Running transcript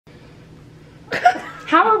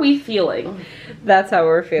How are we feeling? That's how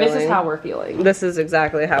we're feeling. This is how we're feeling. This is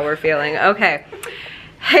exactly how we're feeling. Okay.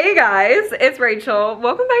 Hey guys, it's Rachel.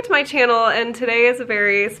 Welcome back to my channel, and today is a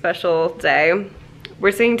very special day.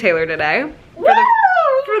 We're seeing Taylor today for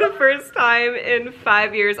the first time in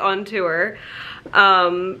 5 years on tour.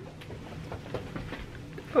 Oh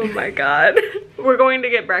my god. We're going to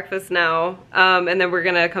get breakfast now, and then we're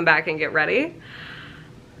gonna come back and get ready.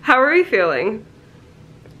 How are we feeling?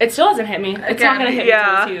 It still hasn't hit me. It's not gonna hit me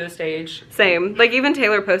until we see the stage. Same. Like even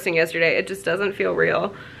Taylor posting yesterday, it just doesn't feel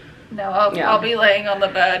real. No, I'll be laying on the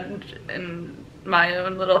bed in my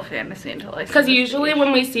own little fantasy until I see. Because usually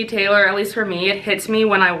when we see Taylor, at least for me, it hits me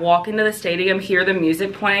when I walk into the stadium, hear the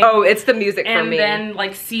music playing. Oh, it's the music for me. And then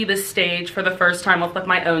like see the stage for the first time with like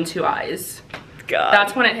my own 2 eyes. God.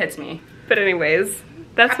 That's when it hits me. But anyways,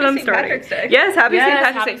 that's when I'm starting. Patrick's Day. Yes, happy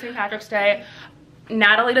St. Patrick's Day.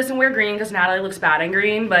 Natalie doesn't wear green because Natalie looks bad in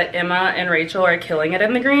green, but Emma and Rachel are killing it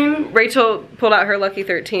in the green. Rachel pulled out her Lucky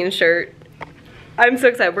 13 shirt. I'm so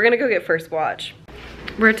excited. We're gonna go get First Watch.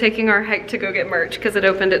 We're taking our hike to go get merch because it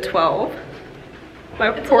opened at 12.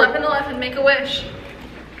 It's 11:11, make a wish.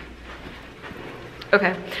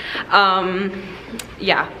 Okay.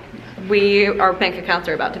 Yeah. Our bank accounts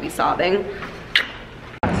are about to be sobbing.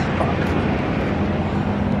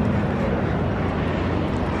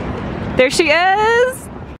 There she is!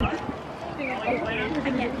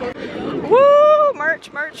 Woo!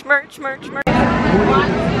 Merch, merch, merch, merch, merch.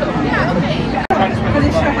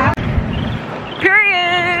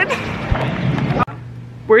 Period!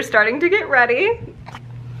 We're starting to get ready.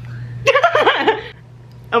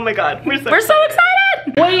 Oh my god, we're so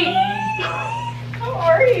excited! Wait! How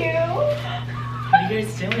are you? What are you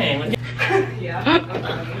guys doing? Yeah.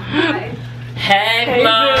 Hi. Hey,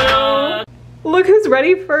 vlog! Look who's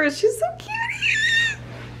ready first. She's so cute.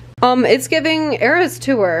 It's giving Era's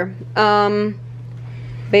tour.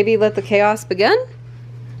 Baby, let the chaos begin.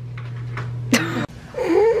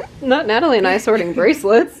 Not Natalie and I sorting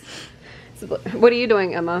bracelets. What are you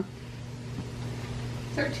doing, Emma?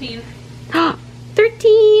 13.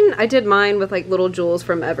 13! I did mine with like little jewels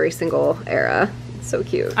from every single era. It's so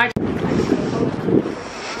cute.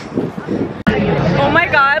 Oh my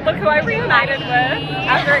god, look who I reunited with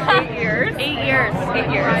after 8 years. 8 years. 8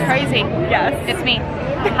 years. Crazy. Yes. It's me.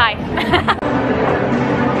 Hi.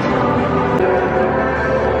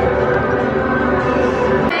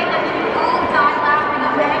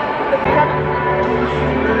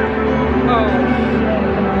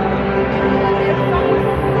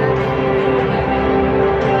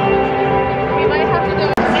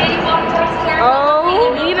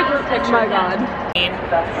 Oh my god.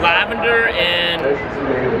 Lavender and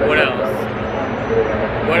what else?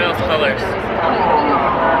 What else colors?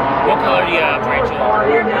 What color do you have, Rachel? What color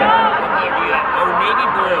do you have? Oh, navy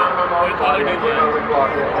blue. What color do you have?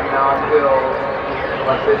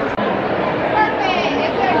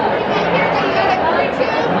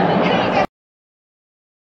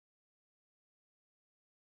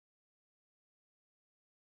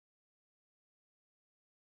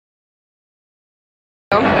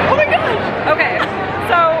 Oh my god! Okay,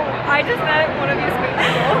 so I just met one of you sweet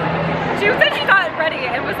people. She said she got ready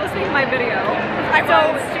and was listening to my video.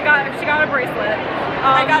 She got a bracelet.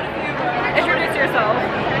 I got a few. Introduce yourself.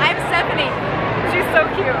 I'm Stephanie. She's so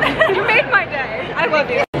cute. You made my day. I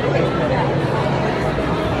love you.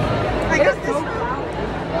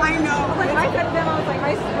 I know. Like I said to them, I was like,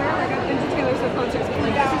 I swear, like I've been to Taylor Swift concerts, but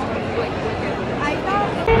like this is like wicked. I thought.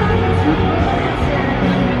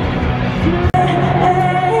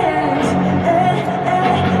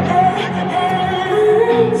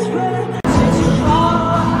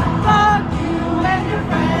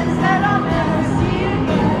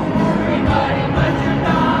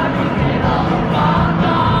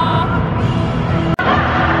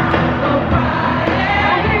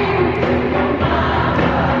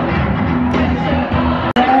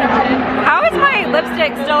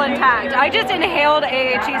 Lipstick still intact. I just inhaled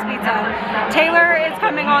a cheese pizza. Taylor is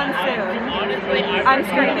coming on soon. I'm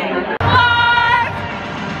screaming.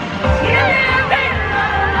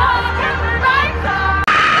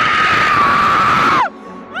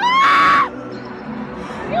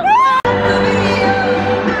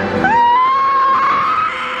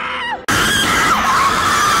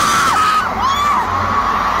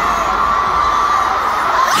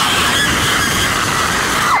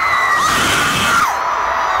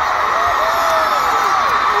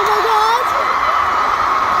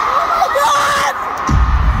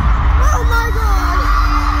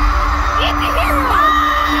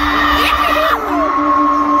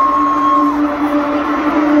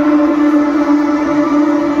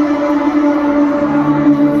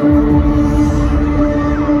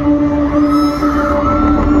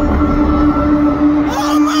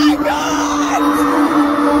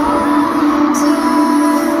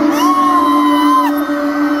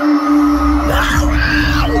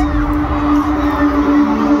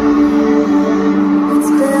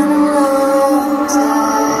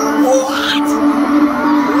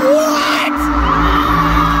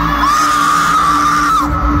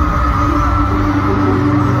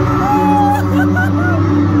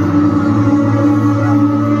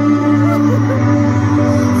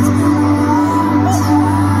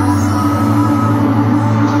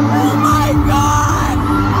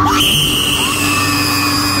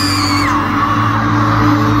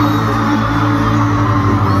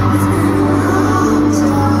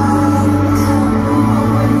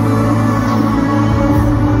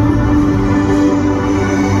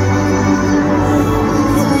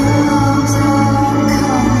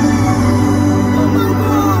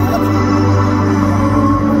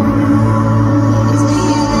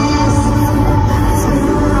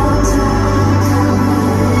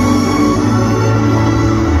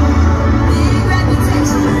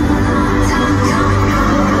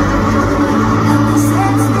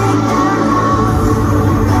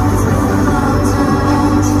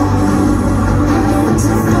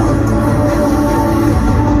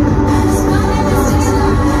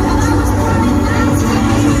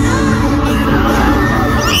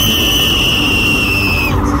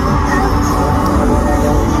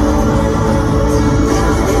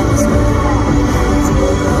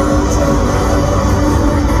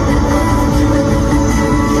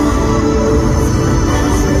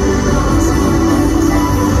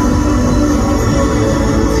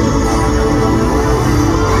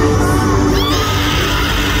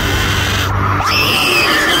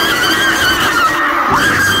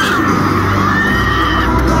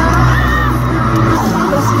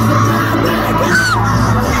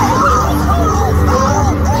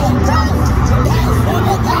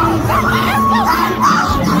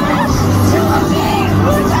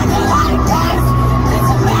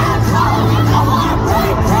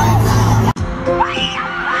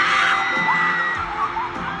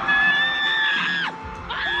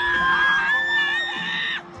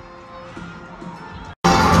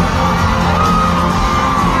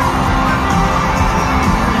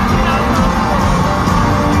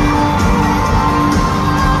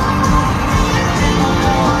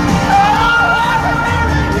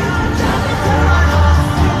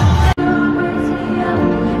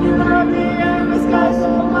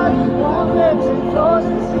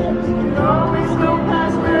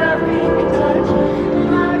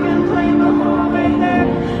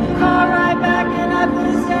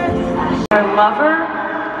 Lover,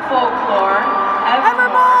 Folklore,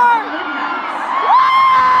 Evermore, Midnights.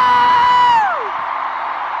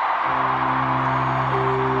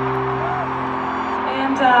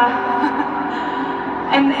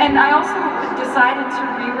 And I also decided to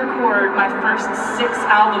re-record my first 6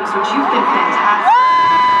 albums, which you've been fantastic.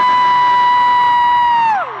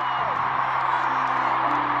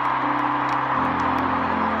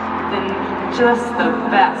 Been just the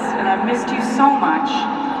best, and I've missed you so much.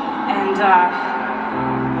 And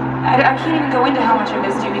I can't even go into how much I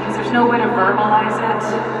missed you because there's no way to verbalize it.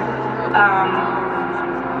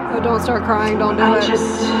 Oh, don't start crying, don't do it.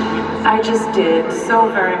 I just did so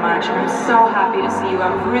very much, and I'm so happy to see you.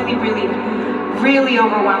 I'm really, really, really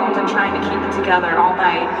overwhelmed and trying to keep it together all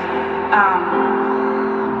night.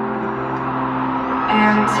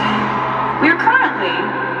 And we're currently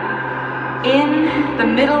in the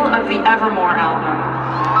middle of the Evermore album.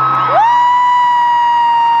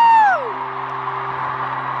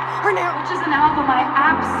 Which is an album I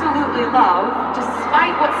absolutely love,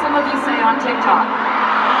 despite what some of you say on TikTok.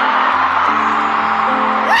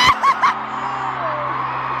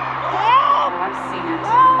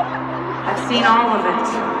 I've seen all of it.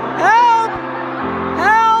 Help!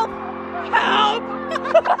 Help! Help!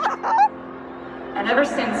 And ever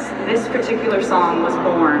since this particular song was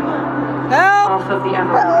born Help! off of the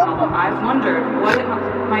Evermore album, I've wondered what it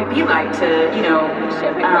might be like to, you know,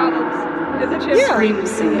 scream and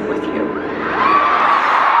sing it with you.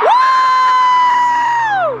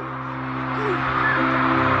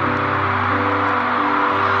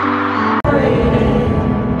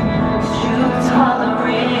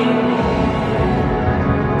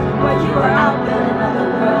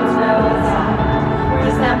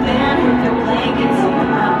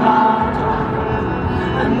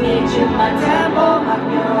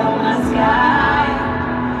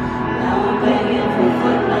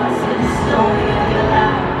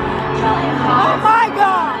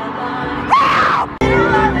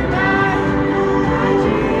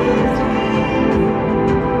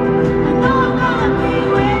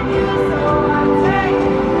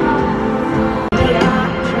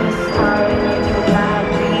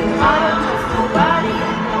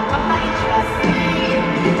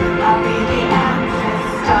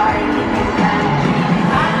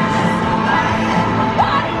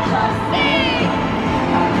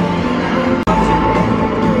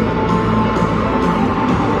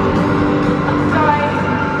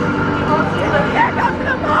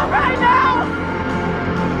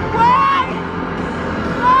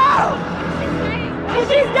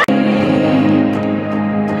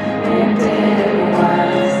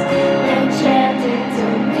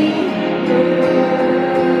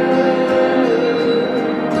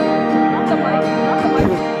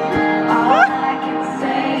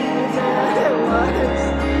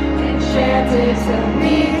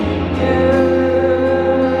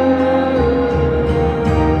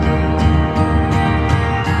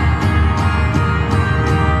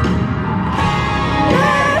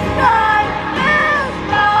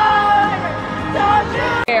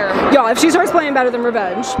 Y'all, if she starts playing Better Than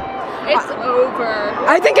Revenge, It's over.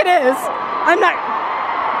 I think it is. I'm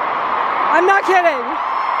not kidding.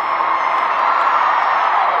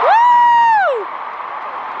 Woo!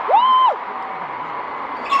 Woo!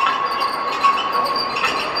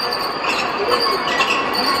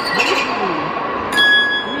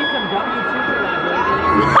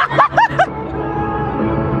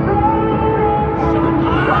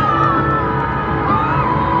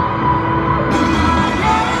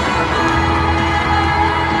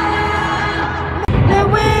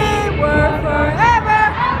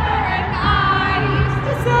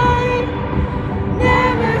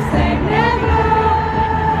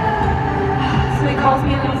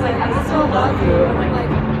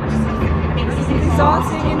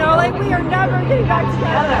 Exhausting, you know, like we are never getting back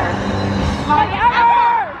together. Like ever!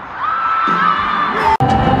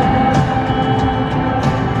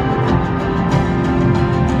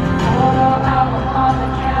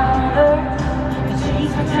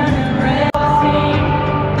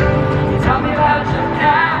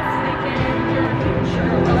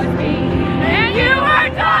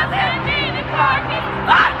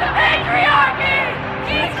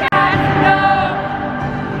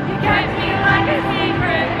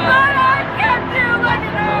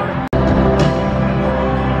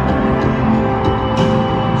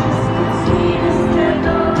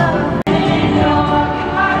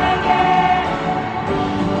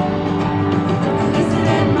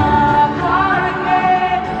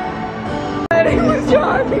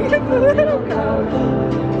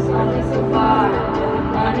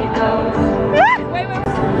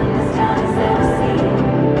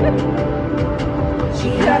 She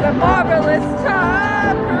had a marvelous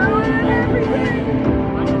time, ruining everything.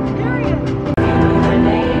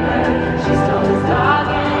 She stole his dog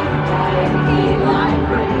and died. He lied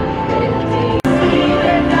for 50.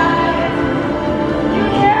 You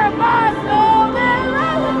hear my soul and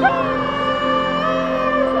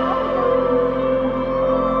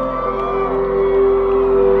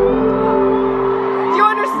do you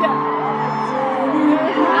understand?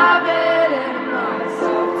 Have it in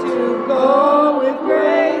myself to go with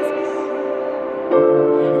grace.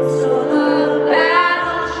 So the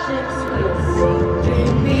battleships will sink to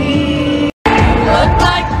me. Look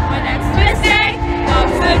like my next mistake.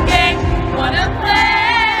 Love's the game. Wanna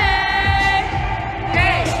play?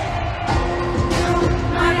 Hey.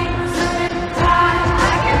 Money, time.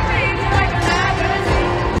 I can read you like a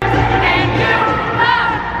magazine. And you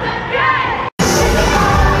love the game. Shake it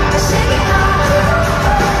off, shake it off,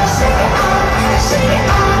 shake it off, shake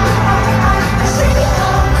it off, shake it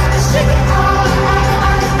off, shake it off,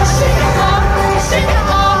 shake it off, shake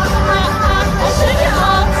it off, shake it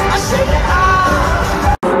off, shake it off.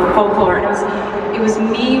 Folklore. It was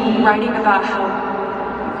me writing about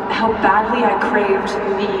how badly I craved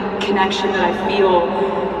the connection that I feel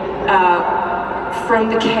from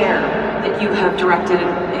the care that you have directed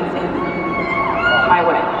in my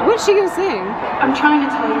way. What's she gonna sing? I'm trying to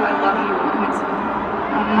tell you I love you, and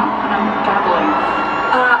I'm babbling.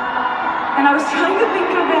 And I was trying to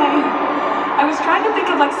think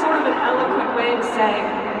of like sort of an eloquent way to say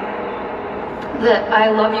that I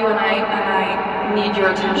love you and I need your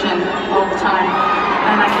attention all the time.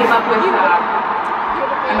 And I came up with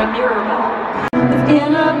I'm a mirror ball.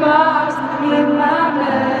 In a box beneath my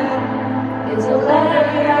bed is a letter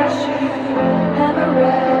that you never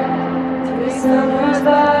read 3 summers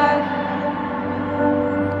back.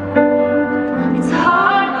 It's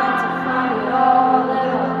hard not to find it all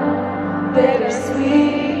little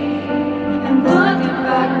bittersweet. And looking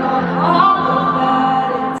back on all of that,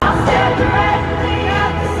 I'll stare directly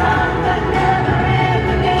at the sun, but never in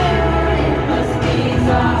the mirror. It must be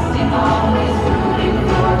exhausting, always rooting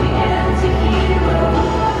for the anti-hero.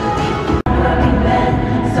 Lucky then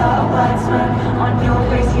saw a white smirk on your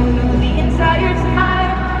face. You knew the entire time.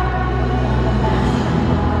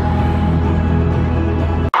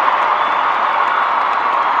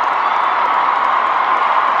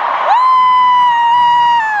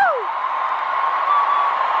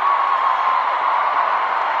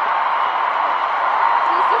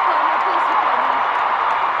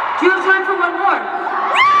 Do you have time for one more?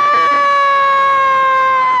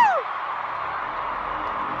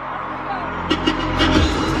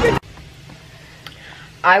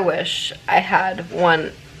 I wish I had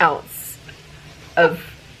 1 ounce of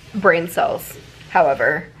brain cells.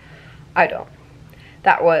 However, I don't.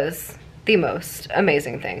 That was the most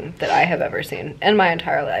amazing thing that I have ever seen in my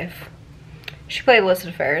entire life. She played Illicit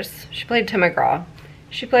Affairs. She played Tim McGraw.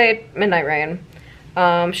 She played Midnight Rain.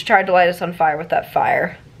 She tried to light us on fire with that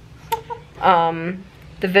fire.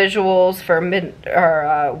 The visuals for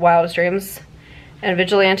Wildest Dreams and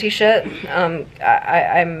Vigilante shit.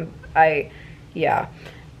 Yeah.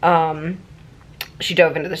 She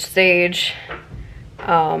dove into the stage.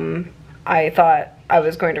 I thought I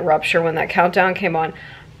was going to rupture when that countdown came on.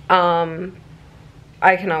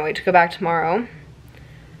 I cannot wait to go back tomorrow.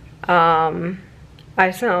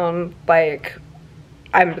 I sound like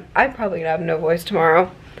I'm probably gonna have no voice tomorrow.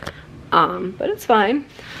 But it's fine.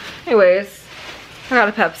 Anyways, I got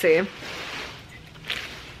a Pepsi.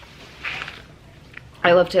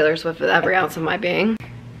 I love Taylor Swift with every ounce of my being.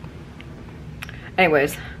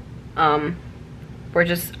 Anyways, I'm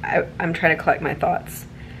trying to collect my thoughts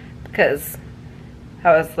because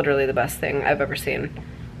that was literally the best thing I've ever seen.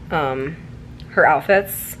 Her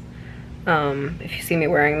outfits, if you see me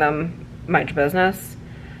wearing them, mind your business.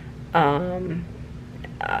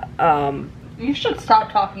 You should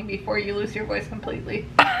stop talking before you lose your voice completely.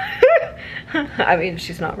 I mean,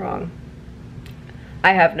 she's not wrong.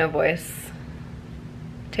 I have no voice.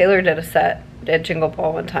 Taylor did a set at Jingle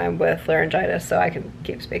Ball one time with laryngitis, so I can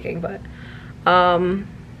keep speaking, but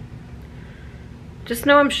just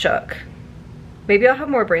know I'm shook. Maybe I'll have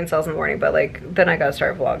more brain cells in the morning, but like then I gotta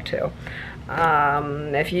start a vlog too.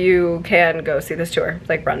 If you can, go see this tour,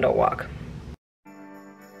 like Run Don't Walk.